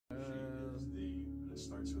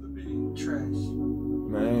starts with a B. Trash.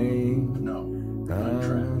 Man. No, not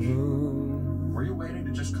trash. Were you waiting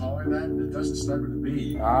to just call her that? It doesn't start with a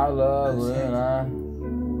B. I love when I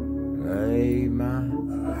lay my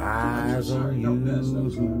eyes on you. Best. I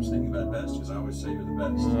was thinking about best because I always say you're the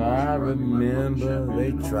best. I remember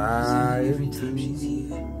they trying to.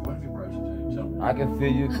 What have you brought you to? Tell me. I can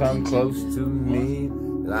feel you come close to me,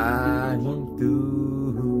 lying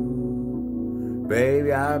through.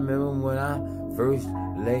 Baby, I remember when I first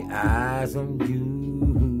lay eyes on you.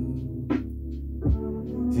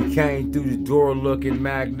 She came through the door looking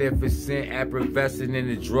magnificent, effervescent, and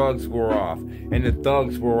the drugs were off, and the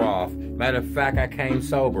thugs were off. Matter of fact, I came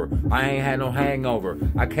sober. I ain't had no hangover.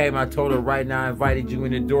 I told her right now I invited you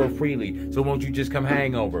in the door freely, so won't you just come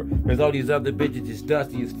hang over? Cause all these other bitches is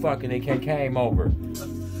dusty as fuck and they can't came over.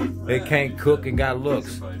 They can't cook and got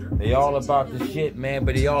looks. They all about the shit, man,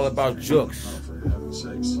 but they all about jooks. For heaven's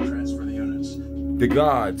sakes, transfer the units. The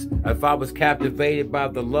gods, if I was captivated by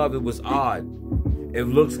the love, it was odd. If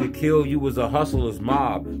looks could kill, you was a hustler's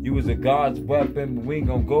mob. You was a god's weapon, but we ain't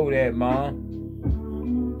gonna go there, mom.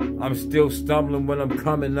 I'm still stumbling when I'm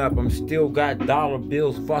coming up. I'm still got dollar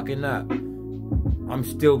bills fucking up. I'm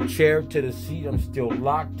still chaired to the seat. I'm still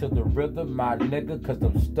locked to the rhythm, my nigga, cause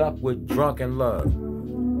I'm stuck with drunken love.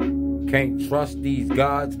 Can't trust these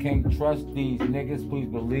gods, can't trust these niggas. Please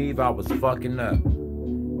believe I was fucking up.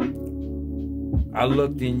 I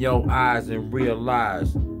looked in your eyes and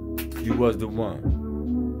realized you was the one.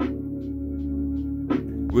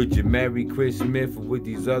 Would you marry Chris Smith or would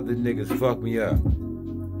these other niggas fuck me up?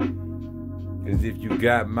 Cause if you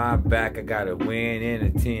got my back, I got a win and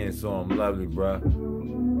a 10, so I'm lovely, bruh.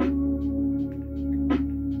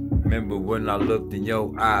 Remember when I looked in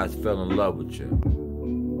your eyes, fell in love with you.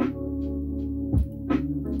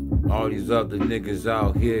 All these other niggas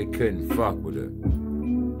out here couldn't fuck with her.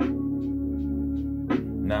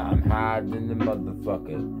 Now I'm hiding in the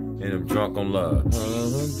motherfucker, and I'm drunk on love.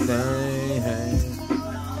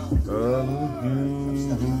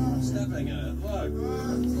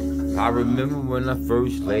 I remember when I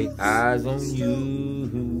first laid eyes on you.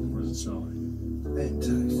 What does it sound like?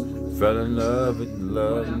 Fell in love with you. I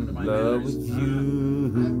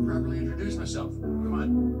haven't properly introduced myself. Come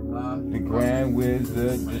on. The Grand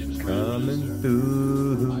Wizard is coming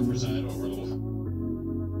through. I preside over the...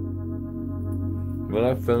 Well,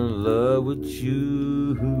 I fell in love with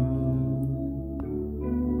you.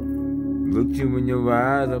 Looked you in your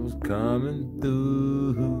eyes, I was coming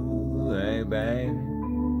through. Hey, baby.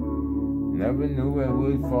 Never knew I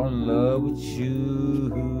would fall in love with you.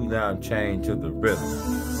 Now I'm chained to the rhythm.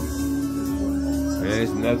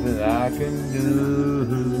 There's nothing I can do.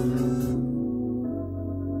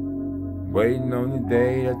 Waiting on the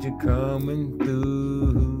day that you're coming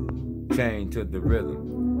through. Chained to the rhythm.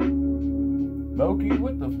 Loki,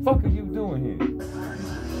 what the fuck are you doing here?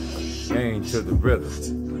 Chained to the rhythm.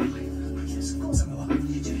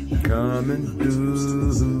 Coming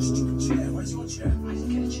through.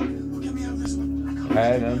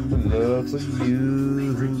 Had under love for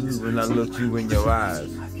you when I looked you in your eyes.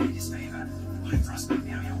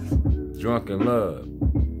 Drunk in love,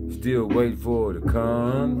 still wait for it to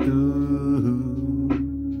come through.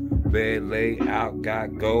 Bed laid out,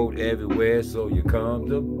 got gold everywhere, so you come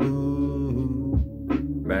to boo,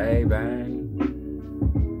 baby.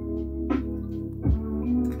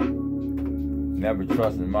 Never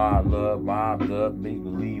trusting my love, make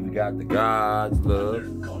believe we got the God's love.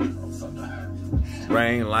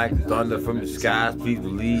 Rain like thunder from the skies, please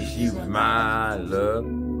believe she was my love.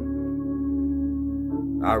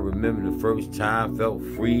 I remember the first time, felt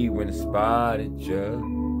free when I spotted you.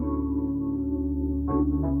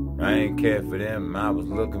 I ain't care for them, I was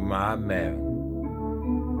looking my man.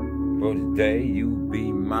 For today you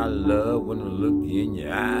be my love. When I look you in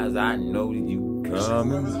your eyes, I know that you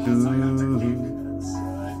coming through.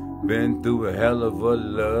 Been through a hell of a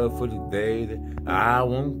love for the day that I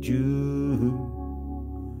want you.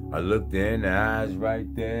 I looked in the eyes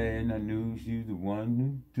right there and I knew she was the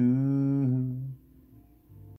one to do.